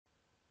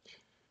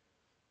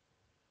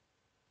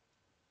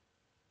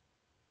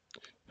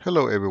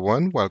Hello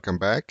everyone, welcome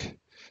back.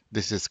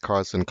 This is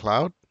Carson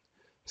Cloud.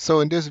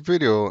 So in this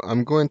video,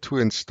 I'm going to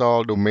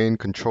install Domain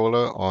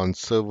Controller on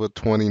Server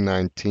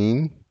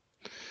 2019.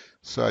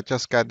 So I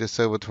just got this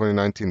Server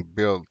 2019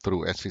 built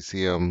through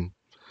SCCM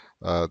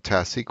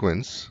task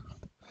sequence.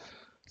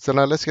 So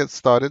now let's get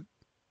started.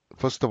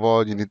 First of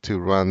all, you need to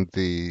run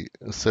the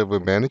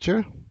Server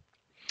Manager,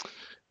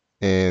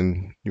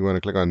 and you want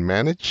to click on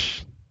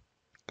Manage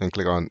and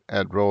click on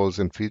Add Roles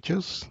and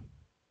Features.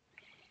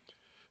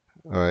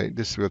 All right,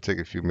 this will take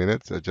a few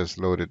minutes. I just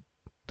loaded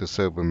the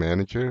Server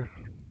Manager.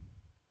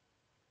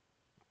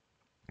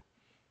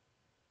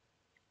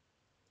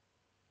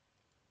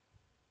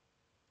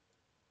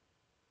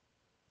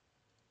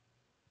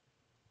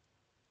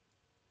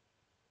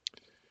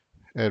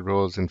 Add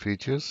roles and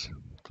features.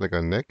 Click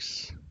on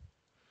Next,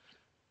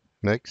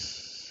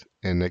 Next,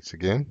 and Next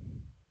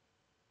again.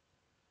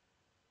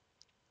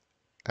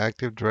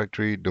 Active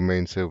Directory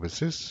Domain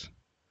Services.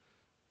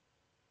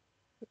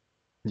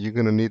 You're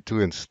going to need to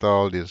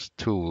install these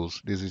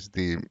tools. This is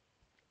the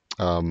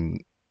um,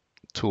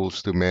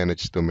 tools to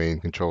manage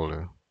domain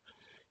controller.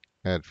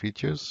 Add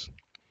features.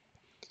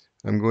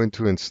 I'm going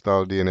to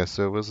install DNS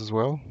servers as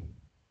well.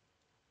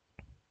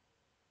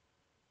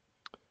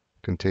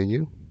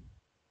 Continue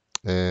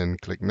and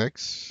click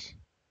Next.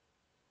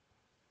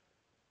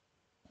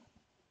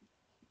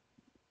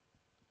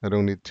 I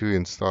don't need to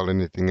install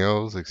anything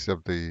else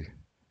except the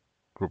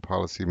group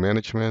policy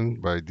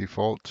management by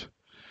default.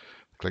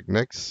 Click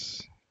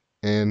Next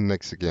and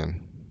Next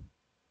again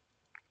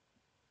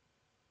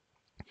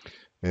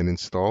and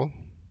install.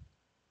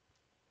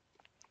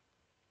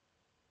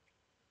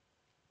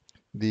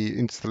 The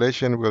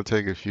installation will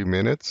take a few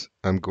minutes.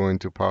 I'm going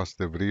to pause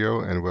the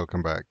video and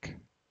welcome back.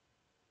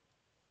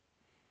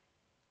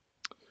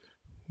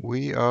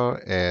 We are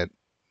at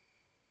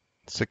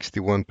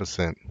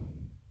 61%.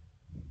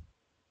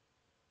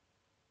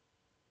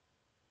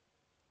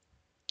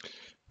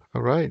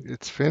 All right,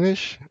 it's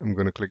finished. I'm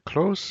going to click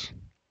close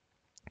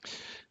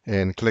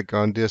and click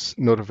on this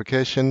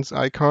notifications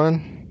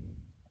icon.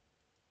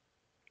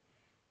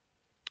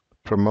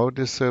 Promote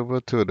this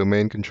server to a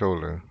domain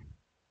controller.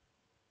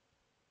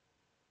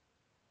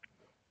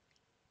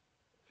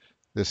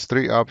 There's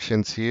three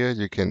options here.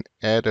 You can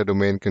add a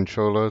domain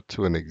controller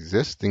to an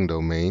existing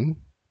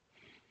domain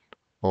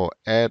or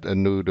add a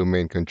new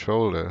domain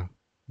controller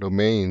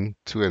domain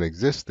to an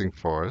existing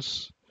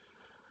forest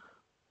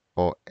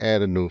or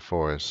add a new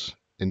forest.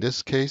 In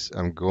this case,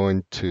 I'm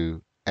going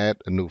to add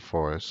a new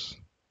forest.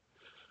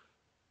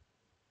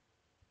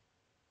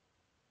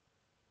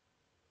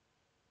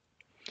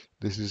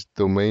 This is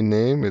domain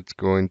name. It's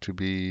going to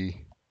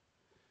be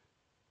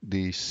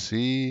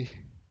DC.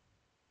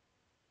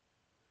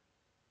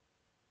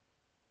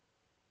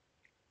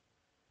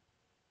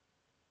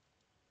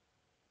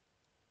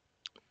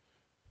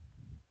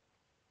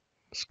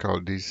 It's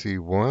called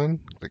DC1.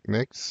 Click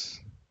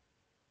next.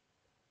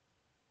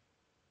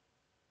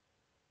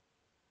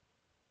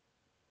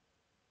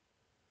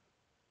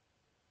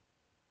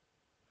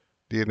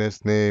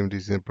 DNS name,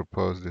 DCN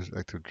proposed this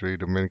Active Directory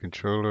domain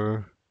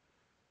controller.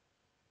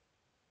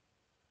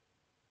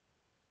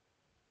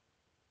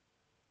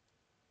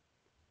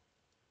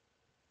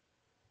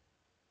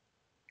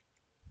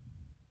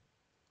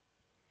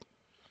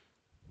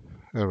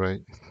 All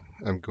right,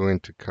 I'm going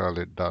to call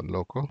it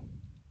 .local.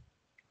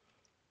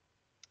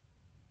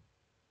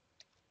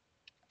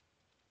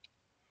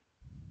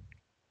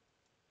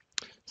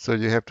 So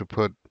you have to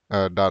put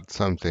dot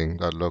something,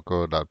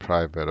 .local,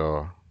 .private,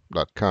 or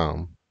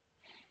 .com.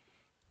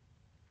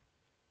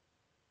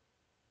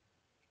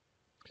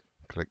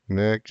 Click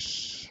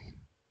next.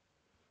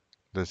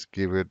 Let's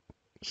give it,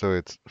 so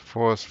it's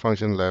force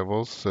function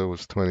levels, so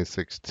it's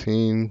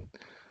 2016.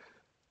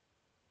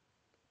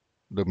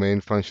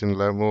 Domain function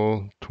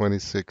level,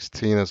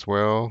 2016 as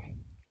well.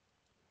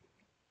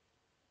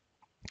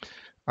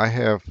 I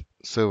have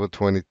server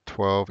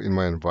 2012 in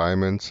my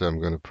environment, so I'm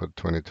going to put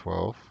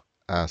 2012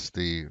 as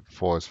the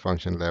force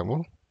function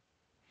level.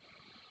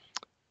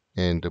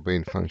 And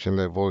domain function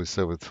level is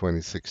server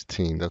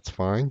 2016. That's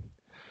fine.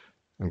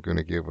 I'm going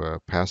to give a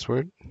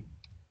password.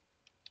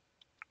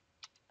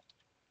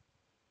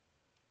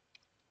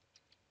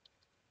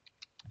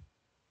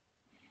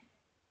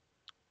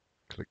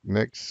 Click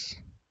next.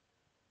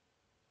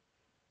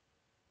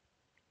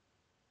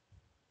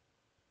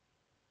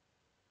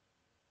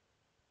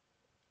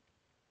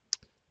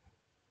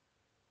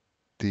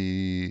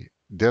 The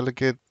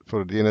delegate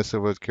for the DNS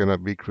server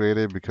cannot be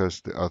created because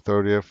the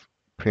authoritative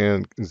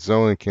parent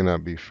zone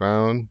cannot be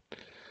found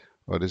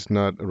or does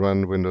not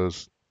run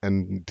Windows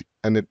and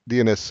the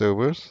DNS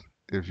servers.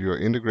 If you are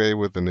integrated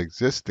with an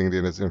existing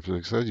DNS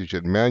infrastructure, you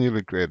should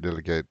manually create a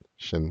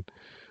delegation.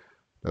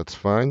 That's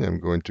fine. I'm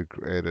going to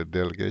create a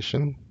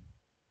delegation.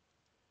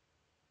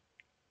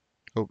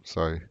 Oh,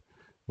 sorry.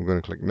 I'm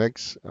going to click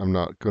next. I'm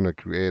not going to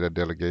create a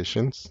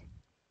delegations.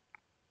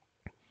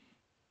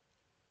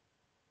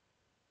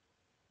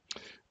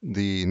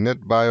 The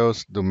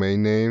NetBIOS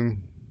domain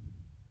name,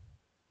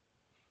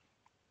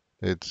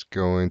 it's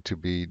going to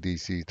be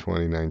DC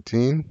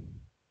 2019.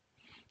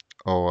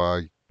 or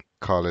I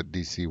call it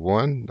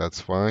DC1,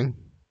 that's fine.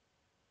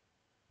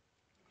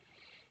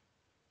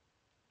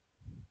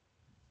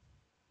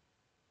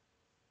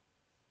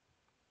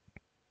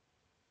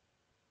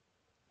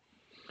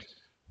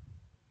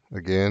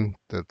 Again,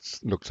 that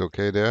looks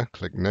okay there.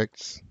 Click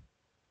next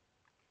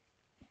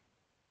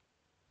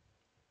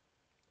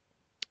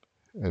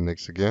and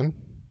next again.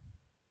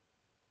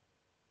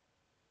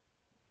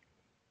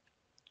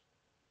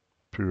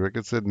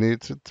 Prerequisite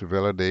needed to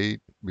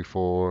validate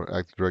before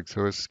Active Directory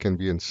Service can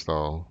be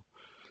installed.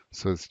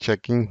 So it's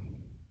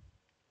checking.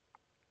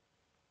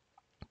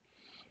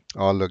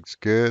 All looks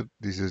good.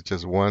 This is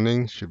just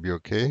warning, should be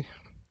okay.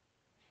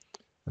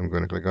 I'm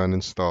going to click on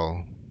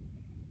install.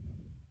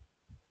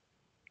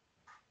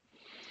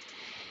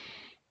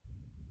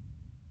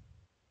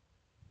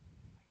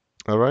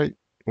 All right.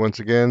 Once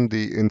again,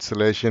 the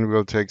installation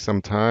will take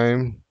some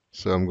time.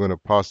 So I'm going to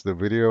pause the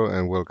video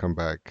and we'll come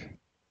back.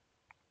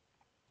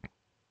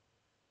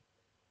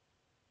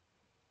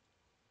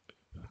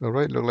 All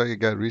right, look like it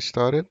got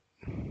restarted.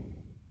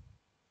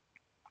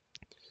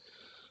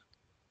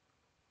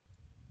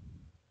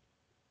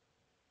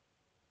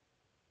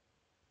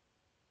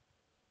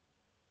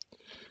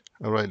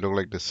 All right, look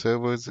like the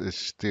servers is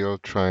still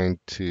trying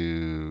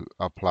to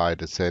apply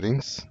the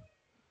settings.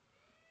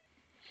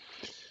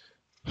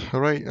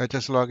 All right, I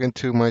just log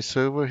into my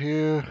server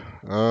here.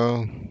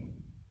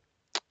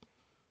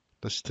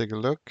 Let's take a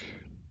look.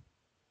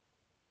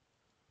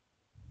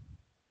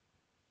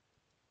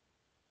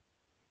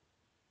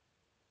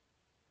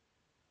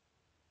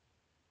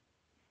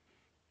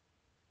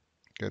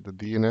 Get the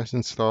DNS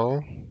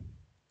installed.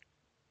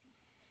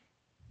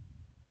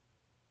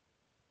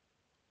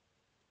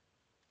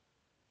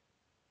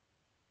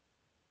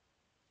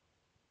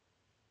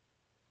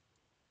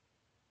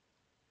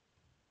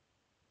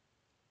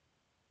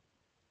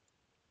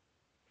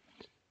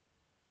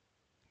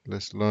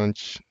 Let's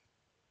launch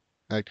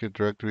Active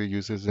Directory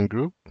users and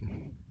group.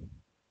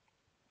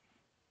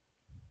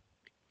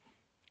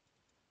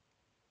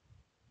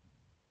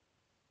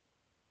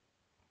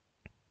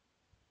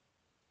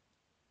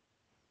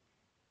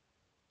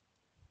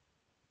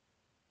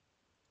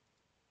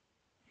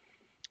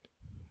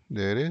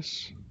 There it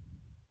is.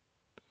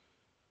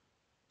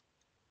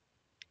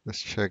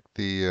 Let's check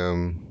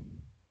the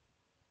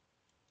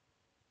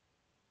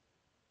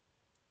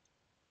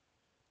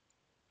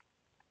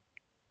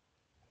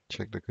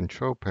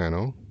control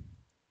panel.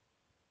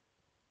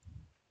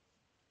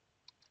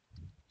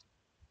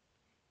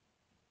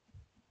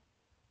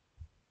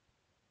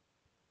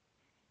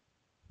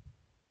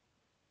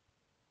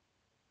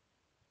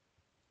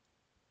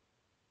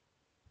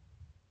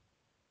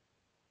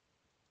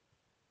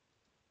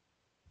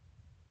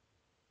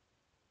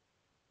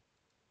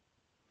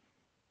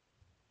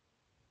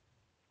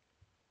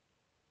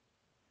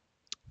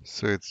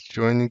 So it's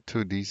joining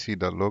to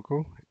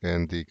dc.local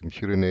and the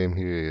computer name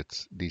here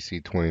it's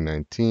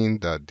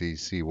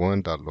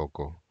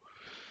dc2019.dc1.local.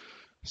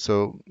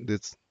 So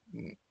this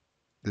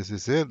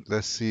is it.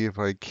 Let's see if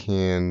I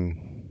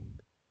can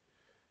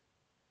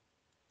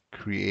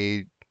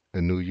create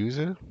a new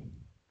user.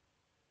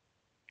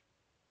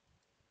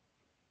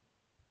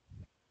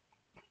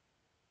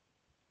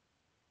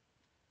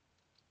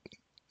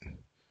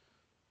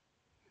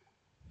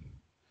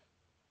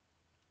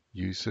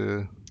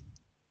 User,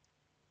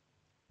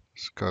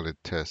 let's call it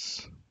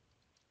test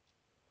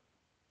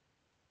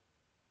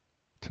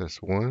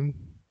 1.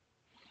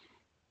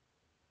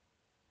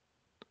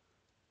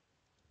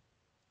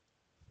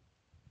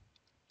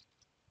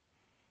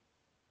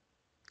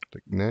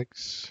 Click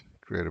next,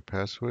 create a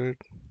password.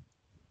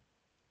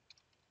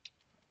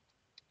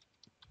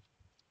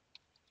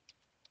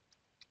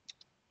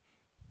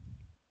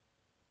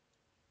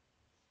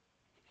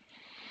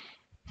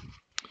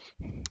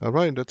 All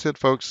right, that's it,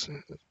 folks.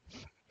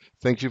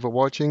 Thank you for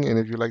watching, and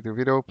if you like the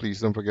video,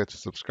 please don't forget to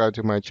subscribe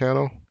to my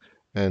channel,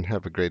 and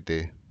have a great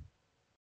day.